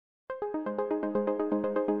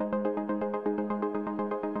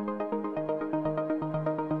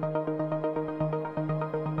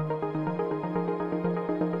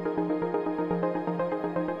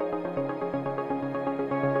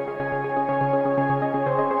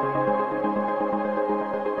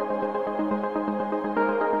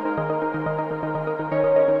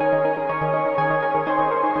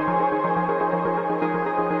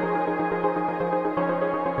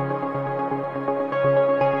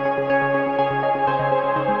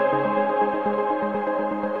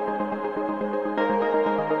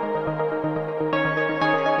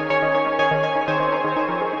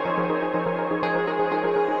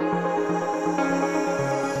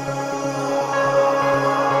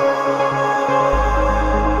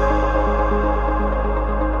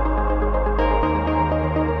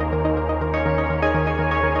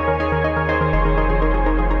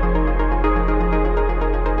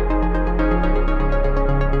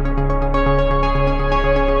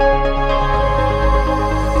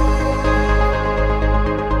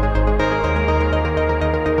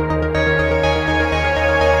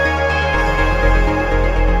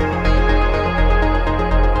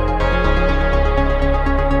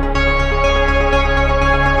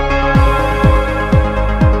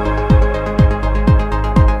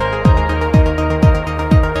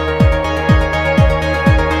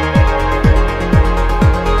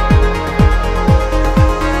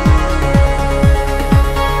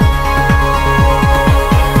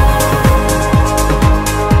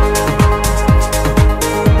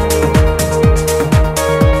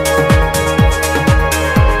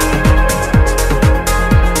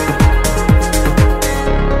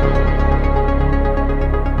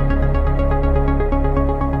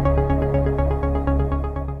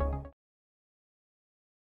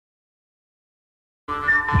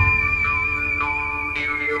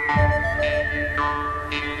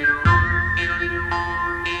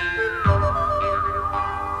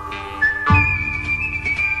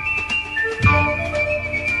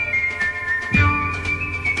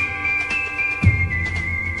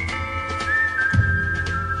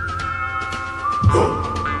Pioche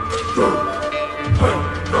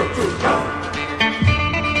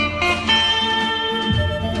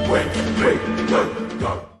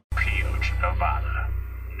Nevada,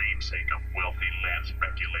 namesake of wealthy land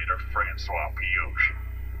speculator Francois Pioche,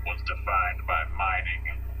 was defined by mining,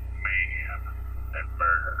 mayhem, and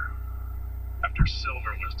murder. After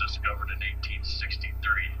silver was discovered in 1863,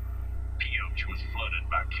 Pioche was flooded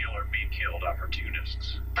by kill-or-be-killed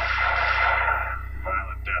opportunists.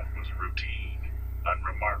 Violent death was routine,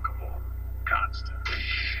 unremarkable, constant.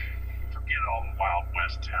 Forget all the Wild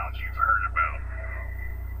West towns you've heard about.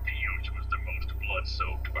 Pioche was the most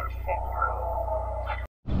blood-soaked by far.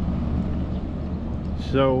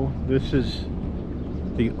 So this is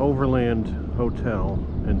the Overland Hotel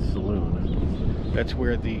and Saloon. That's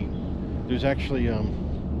where there's actually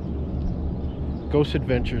Ghost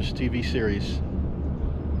Adventures TV series,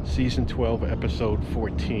 season 12, episode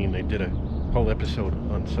 14. They did a whole episode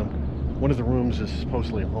on one of the rooms is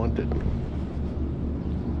supposedly haunted.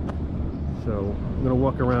 So I'm gonna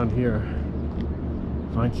walk around here,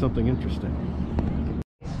 find something interesting.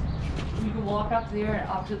 You can walk up there and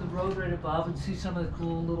up to the road right above and see some of the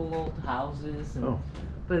cool little old houses. And,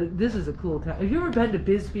 but this is a cool town. Have you ever been to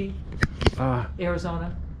Bisbee,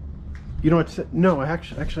 Arizona? You know what? No,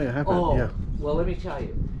 actually I haven't. Oh, yeah. Well, let me tell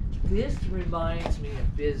you. This reminds me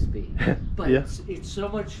of Bisbee, but Yeah. it's so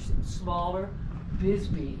much smaller.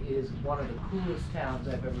 Bisbee is one of the coolest towns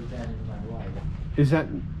I've ever been in my life. Is that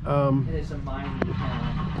And it's a mining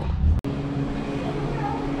town.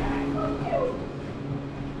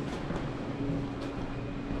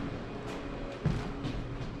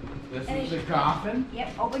 This is the coffin?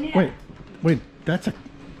 Yep, open it up. Wait, that's a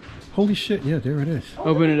holy shit. Yeah, there it is.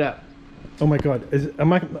 Open it up. Oh my god. I'm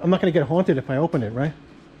not gonna get haunted if I open it, right?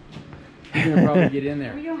 You're gonna probably get in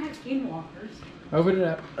there. We don't have skinwalkers. Open it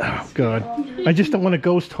up. Oh god. I just don't want a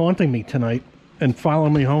ghost haunting me tonight and follow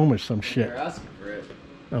me home or some shit. You're asking for it.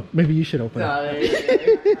 Oh, maybe you should open it. No, there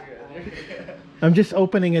you go. I'm just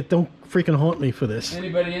opening it. Don't freaking haunt me for this.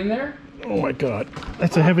 Anybody in there? Oh my god.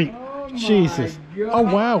 That's a heavy. Jesus. Oh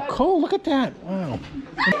wow. Cole, look at that. Wow.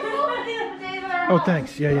 Oh,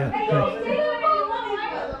 thanks. Yeah. Thanks.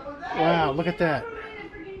 Wow, look at that.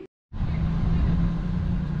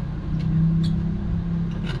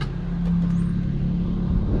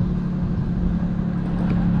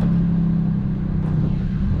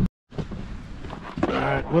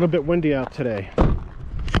 Alright, a little bit windy out today.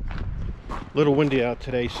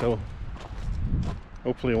 So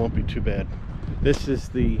hopefully it won't be too bad. This is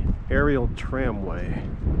the aerial tramway.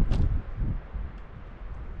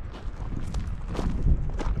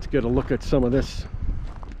 Let's get a look at some of this.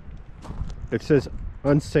 It says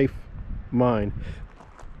unsafe mine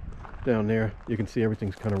down there. You can see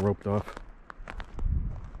everything's kind of roped off.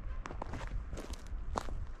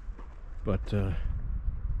 But I'm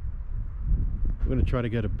going to try to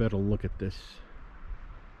get a better look at this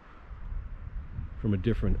from a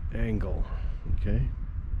different angle. Okay,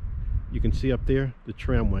 you can see up there the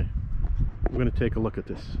tramway. We're going to take a look at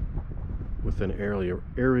this with an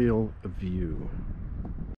aerial view.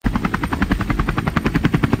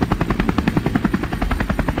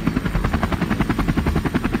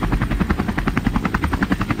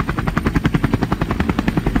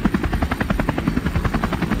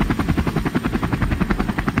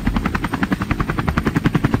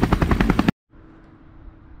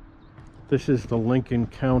 This is the Lincoln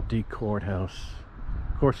County Courthouse.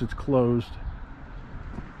 Of course, it's closed.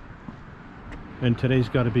 And today's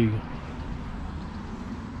got to be,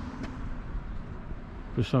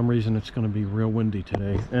 for some reason, it's going to be real windy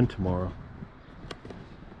today and tomorrow.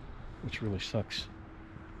 Which really sucks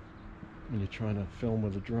when you're trying to film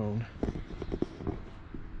with a drone.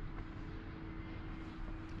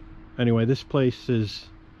 Anyway, this place is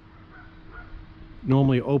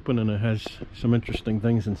normally open and it has some interesting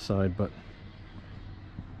things inside, but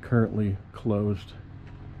currently closed.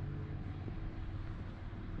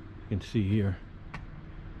 You can see here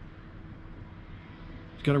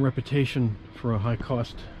it's got a reputation for a high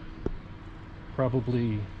cost.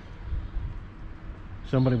 Probably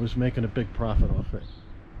somebody was making a big profit off it.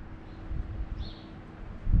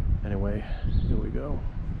 Anyway, here we go.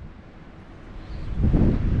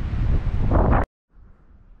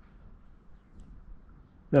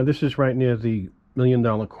 Now this is right near the $1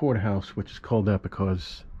 Million Courthouse, which is called that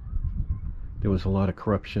because there was a lot of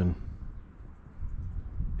corruption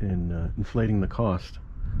in inflating the cost.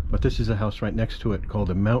 But this is a house right next to it called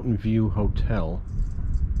the Mountain View Hotel,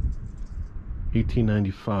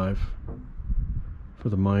 1895, for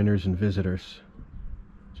the miners and visitors,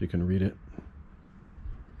 so you can read it.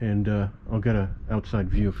 And I'll get an outside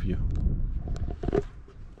view for you.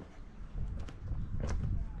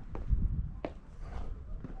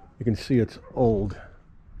 You can see it's old.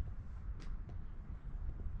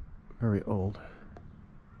 Very old.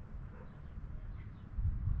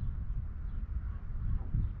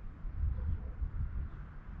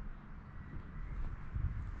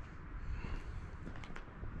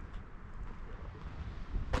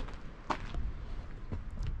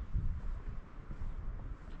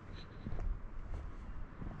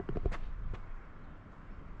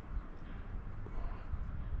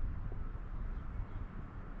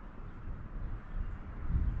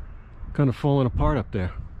 Kind of falling apart up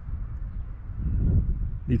there.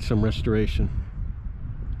 Needs some restoration.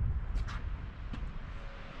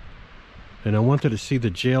 And I wanted to see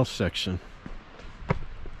the jail section,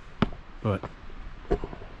 but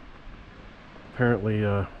apparently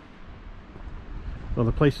well,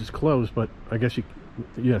 the place is closed, but I guess you,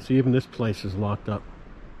 yes, even this place is locked up.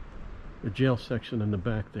 The jail section in the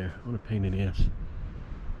back there. What a pain in the ass.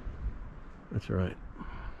 That's all right.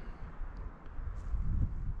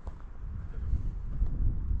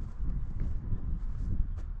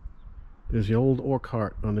 There's the old ore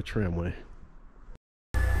cart on the tramway.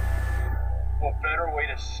 What better way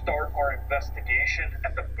to start our investigation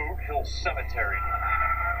at the Boot Hill Cemetery?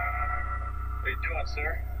 How you doing,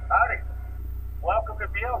 sir? Howdy. Welcome to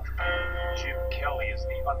Pioche. Jim Kelly is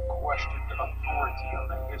the unquestioned authority on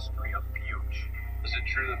the history of Pioche. Is it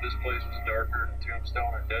true that this place was darker than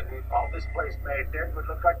Tombstone and Deadwood? Oh, this place made Deadwood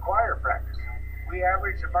look like choir practice. We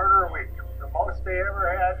averaged a murder a week. The most they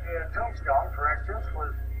ever had in Tombstone, for instance,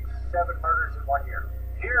 was 7 murders in 1 year.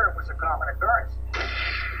 Here it was a common occurrence.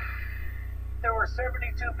 There were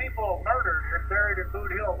 72 people murdered and buried in Boot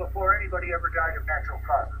Hill before anybody ever died of natural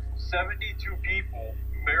causes. 72 people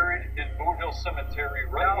buried in Boot Hill Cemetery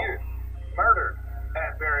right here. Murdered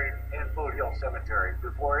and buried in Boot Hill Cemetery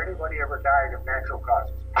before anybody ever died of natural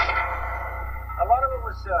causes. A lot of it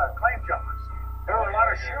was claim jumpers. There were a lot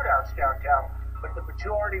of shootouts downtown, but the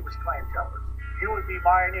majority was claim jumpers. You would be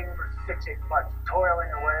mining for 6-8 months, toiling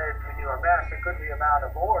away, and you amass a goodly amount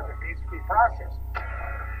of ore that needs to be processed.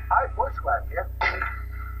 I bushwhack you.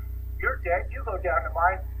 You're dead, you go down the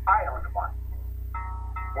mine, I own the mine.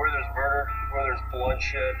 Where there's murder, where there's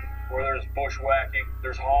bloodshed, where there's bushwhacking,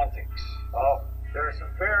 there's hauntings. Oh, there are some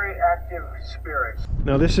very active spirits.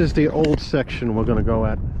 Now this is the old section we're going to go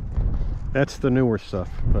at. That's the newer stuff,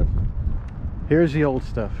 but here's the old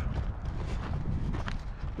stuff.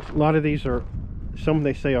 A lot of these are, some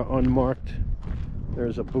they say are unmarked.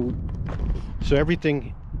 There's a boot. So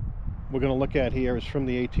everything we're going to look at here is from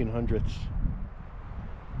the 1800s.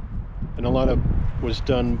 And a lot of was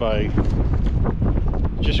done by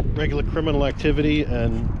just regular criminal activity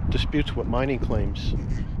and disputes with mining claims.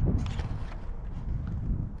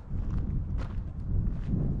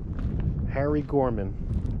 Harry Gorman,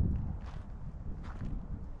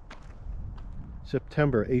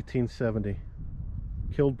 September 1870,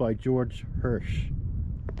 killed by George Hirsch.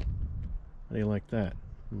 How do you like that?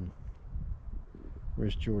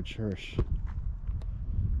 Where's George Hirsch?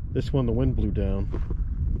 This one the wind blew down.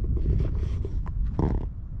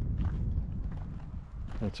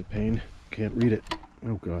 That's a pain. Can't read it.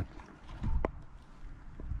 Oh God.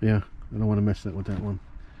 Yeah, I don't want to mess with that one.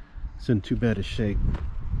 It's in too bad a shape.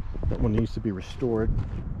 That one needs to be restored.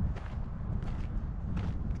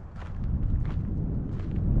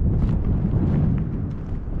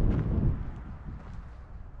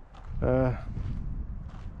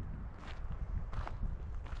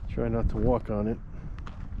 Try not to walk on it.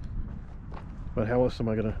 But how else am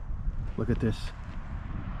I gonna look at this?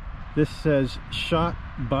 This says shot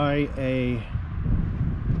by a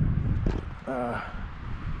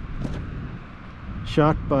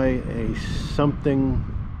something.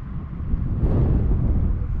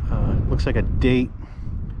 Looks like a date,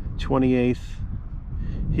 28th.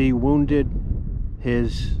 He wounded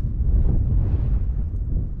his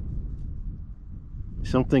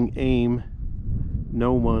something aim.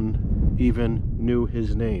 No one even knew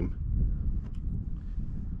his name.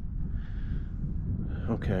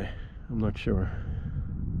 Okay, I'm not sure.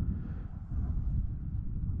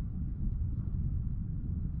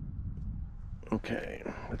 Okay,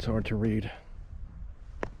 it's hard to read.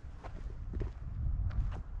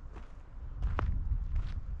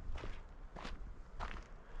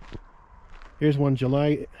 Here's one,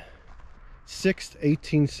 July 6th,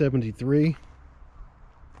 1873.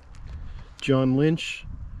 John Lynch,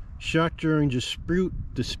 shot during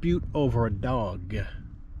dispute over a dog.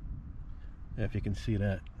 If you can see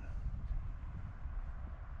that.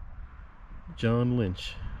 John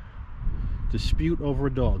Lynch. Dispute over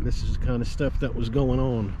a dog. This is the kind of stuff that was going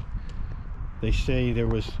on. They say there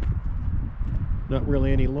was not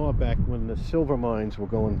really any law back when the silver mines were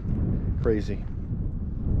going crazy.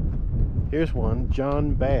 Here's one,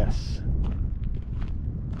 John Bass.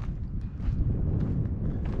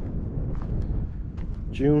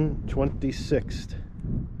 June 26th,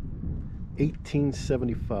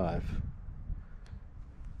 1875.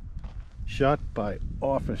 Shot by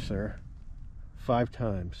officer 5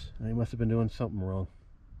 times. He must have been doing something wrong.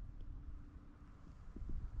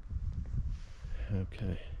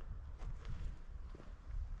 Okay.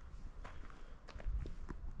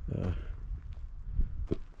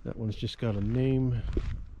 That one's just got a name.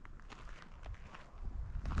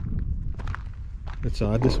 It's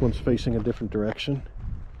odd. This one's facing a different direction.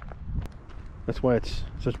 That's why it's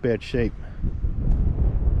such bad shape.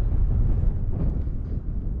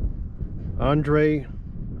 Andre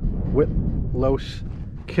Whitlos,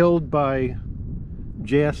 killed by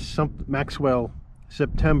J.S. Maxwell,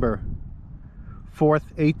 September 4th,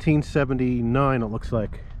 1879, it looks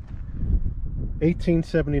like.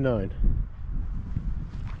 1879.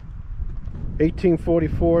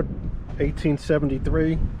 1844,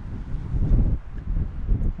 1873.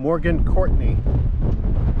 Morgan Courtney.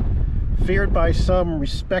 Feared by some,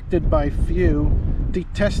 respected by few,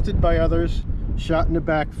 detested by others, shot in the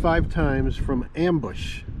back 5 times from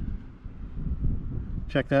ambush.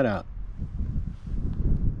 Check that out.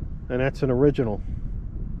 And that's an original.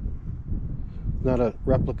 Not a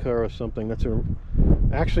replica or something. That's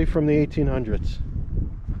actually from the 1800s.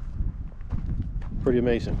 Pretty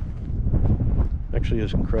amazing. Actually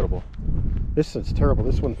is incredible. This is terrible.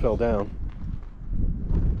 This one fell down.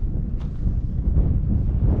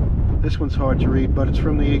 This one's hard to read, but it's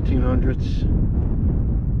from the 1800s.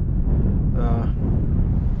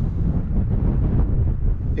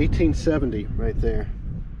 1870 right there.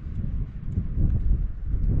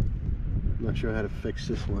 I'm not sure how to fix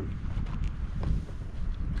this one.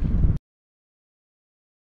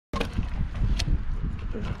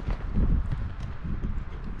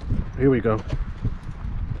 Here we go.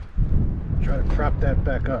 Try to prop that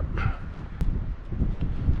back up.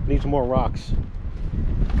 Needs more rocks.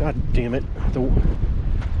 God damn it.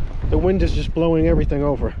 The wind is just blowing everything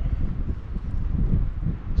over.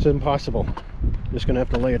 It's impossible. Just gonna have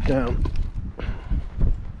to lay it down.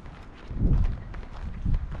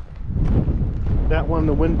 That one,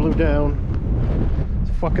 the wind blew down.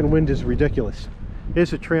 The fucking wind is ridiculous.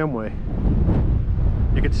 Here's a tramway.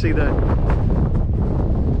 You can see that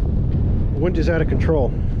the wind is out of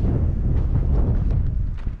control.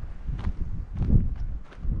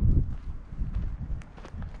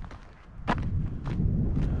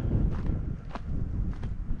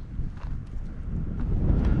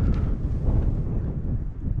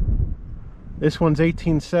 This one's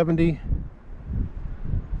 1870.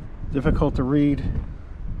 Difficult to read.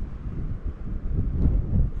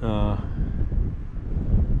 Okay.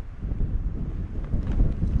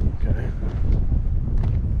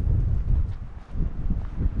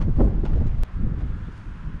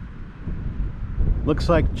 Looks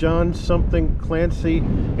like John something Clancy,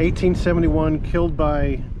 1871, killed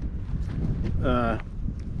by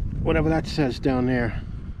whatever that says down there.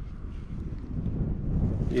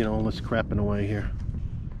 You know, all this crapping away here.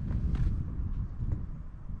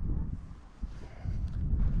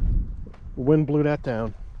 The wind blew that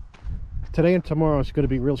down. Today and tomorrow it's going to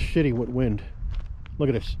be real shitty with wind. Look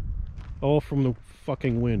at this. All from the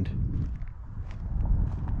fucking wind.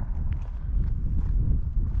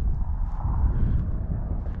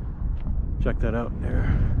 Check that out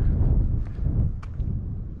there.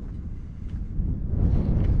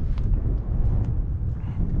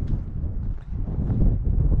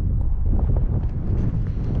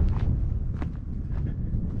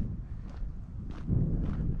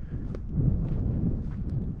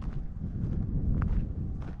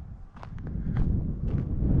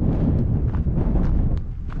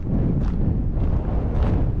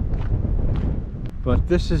 But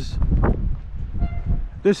this is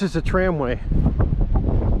a tramway.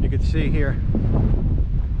 You can see here.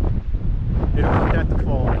 You don't want that to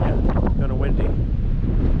fall on you. It's kind of windy.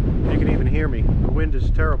 You can even hear me. The wind is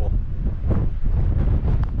terrible.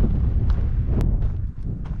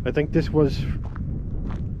 I think this was,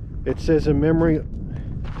 it says in memory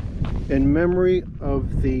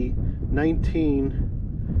of the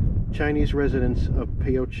 19 Chinese residents of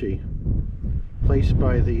Pioche, placed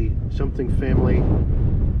by the something family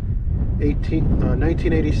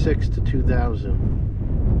 1986 to 2000.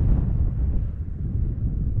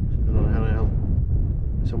 I don't know how the hell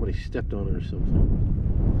somebody stepped on it or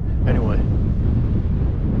something. Anyway,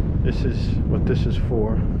 this is what this is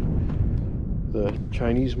for. The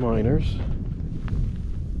Chinese miners.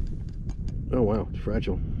 Oh wow, it's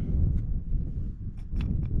fragile.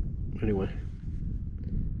 Anyway.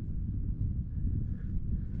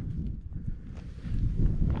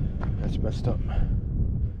 messed up.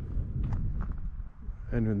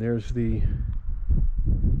 And then there's the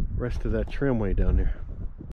rest of that tramway down there.